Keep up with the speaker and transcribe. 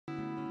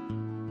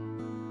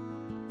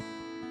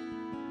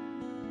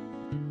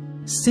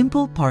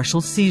Simple partial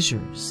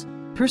seizures.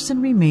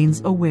 Person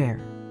remains aware,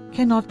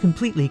 cannot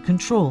completely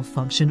control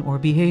function or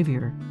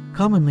behavior,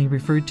 commonly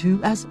referred to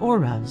as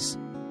auras.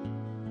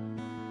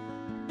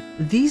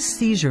 These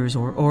seizures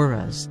or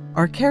auras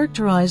are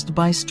characterized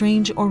by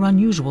strange or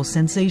unusual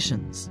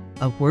sensations,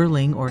 a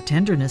whirling or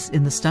tenderness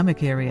in the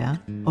stomach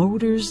area,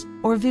 odors,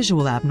 or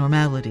visual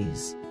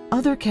abnormalities.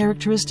 Other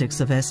characteristics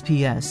of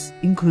SPS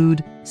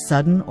include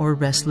sudden or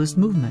restless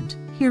movement,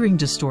 hearing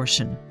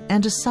distortion,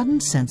 and a sudden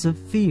sense of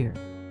fear.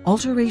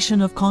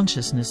 Alteration of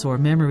consciousness or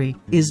memory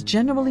is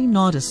generally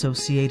not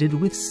associated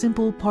with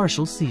simple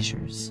partial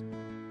seizures.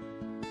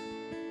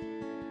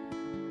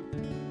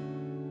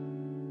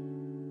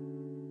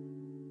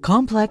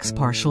 Complex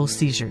partial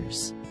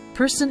seizures.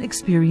 Person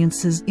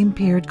experiences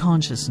impaired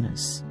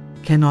consciousness,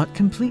 cannot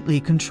completely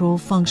control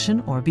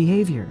function or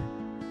behavior.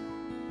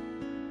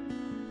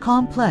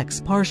 Complex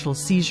partial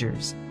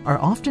seizures are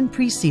often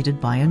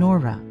preceded by an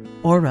aura.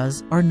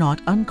 Auras are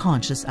not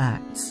unconscious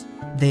acts.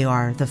 They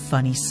are the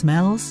funny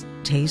smells,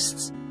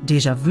 tastes,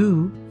 déjà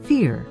vu,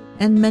 fear,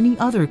 and many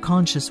other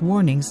conscious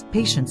warnings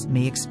patients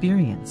may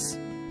experience.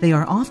 They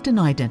are often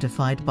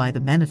identified by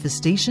the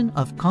manifestation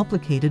of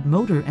complicated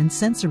motor and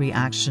sensory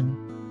action.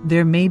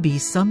 There may be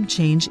some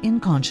change in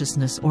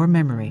consciousness or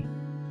memory.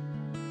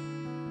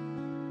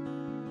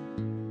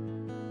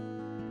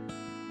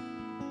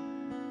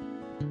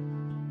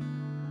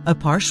 A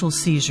partial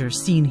seizure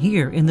seen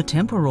here in the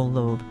temporal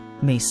lobe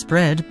may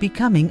spread,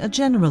 becoming a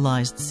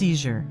generalized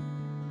seizure.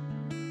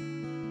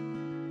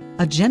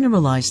 A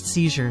generalized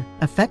seizure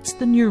affects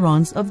the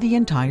neurons of the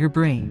entire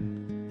brain.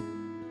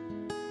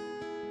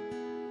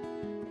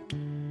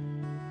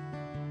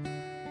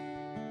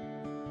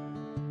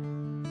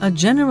 A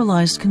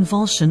generalized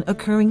convulsion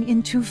occurring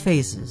in two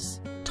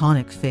phases.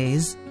 Tonic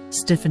phase,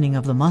 stiffening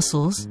of the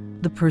muscles,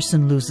 the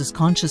person loses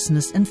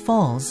consciousness and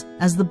falls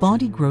as the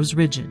body grows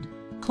rigid.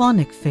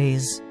 Clonic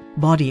phase,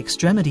 body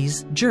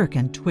extremities jerk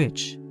and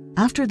twitch.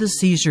 After the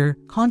seizure,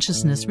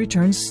 consciousness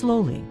returns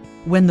slowly.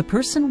 When the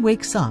person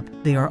wakes up,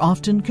 they are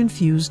often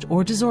confused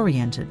or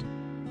disoriented.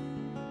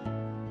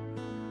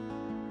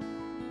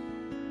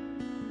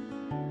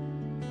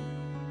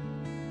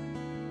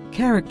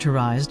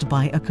 Characterized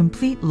by a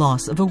complete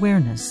loss of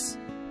awareness.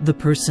 The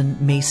person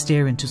may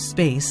stare into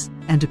space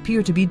and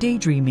appear to be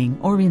daydreaming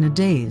or in a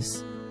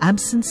daze.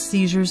 Absence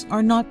seizures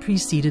are not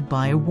preceded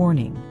by a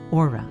warning,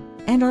 aura,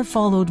 and are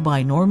followed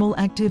by normal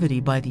activity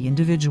by the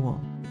individual.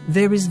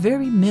 There is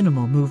very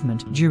minimal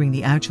movement during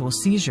the actual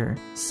seizure,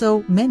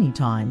 so many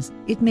times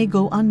it may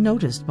go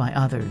unnoticed by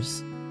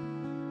others.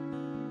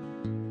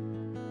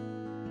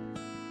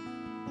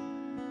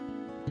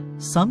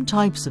 Some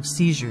types of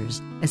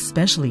seizures,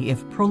 especially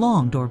if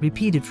prolonged or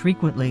repeated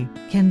frequently,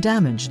 can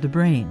damage the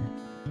brain.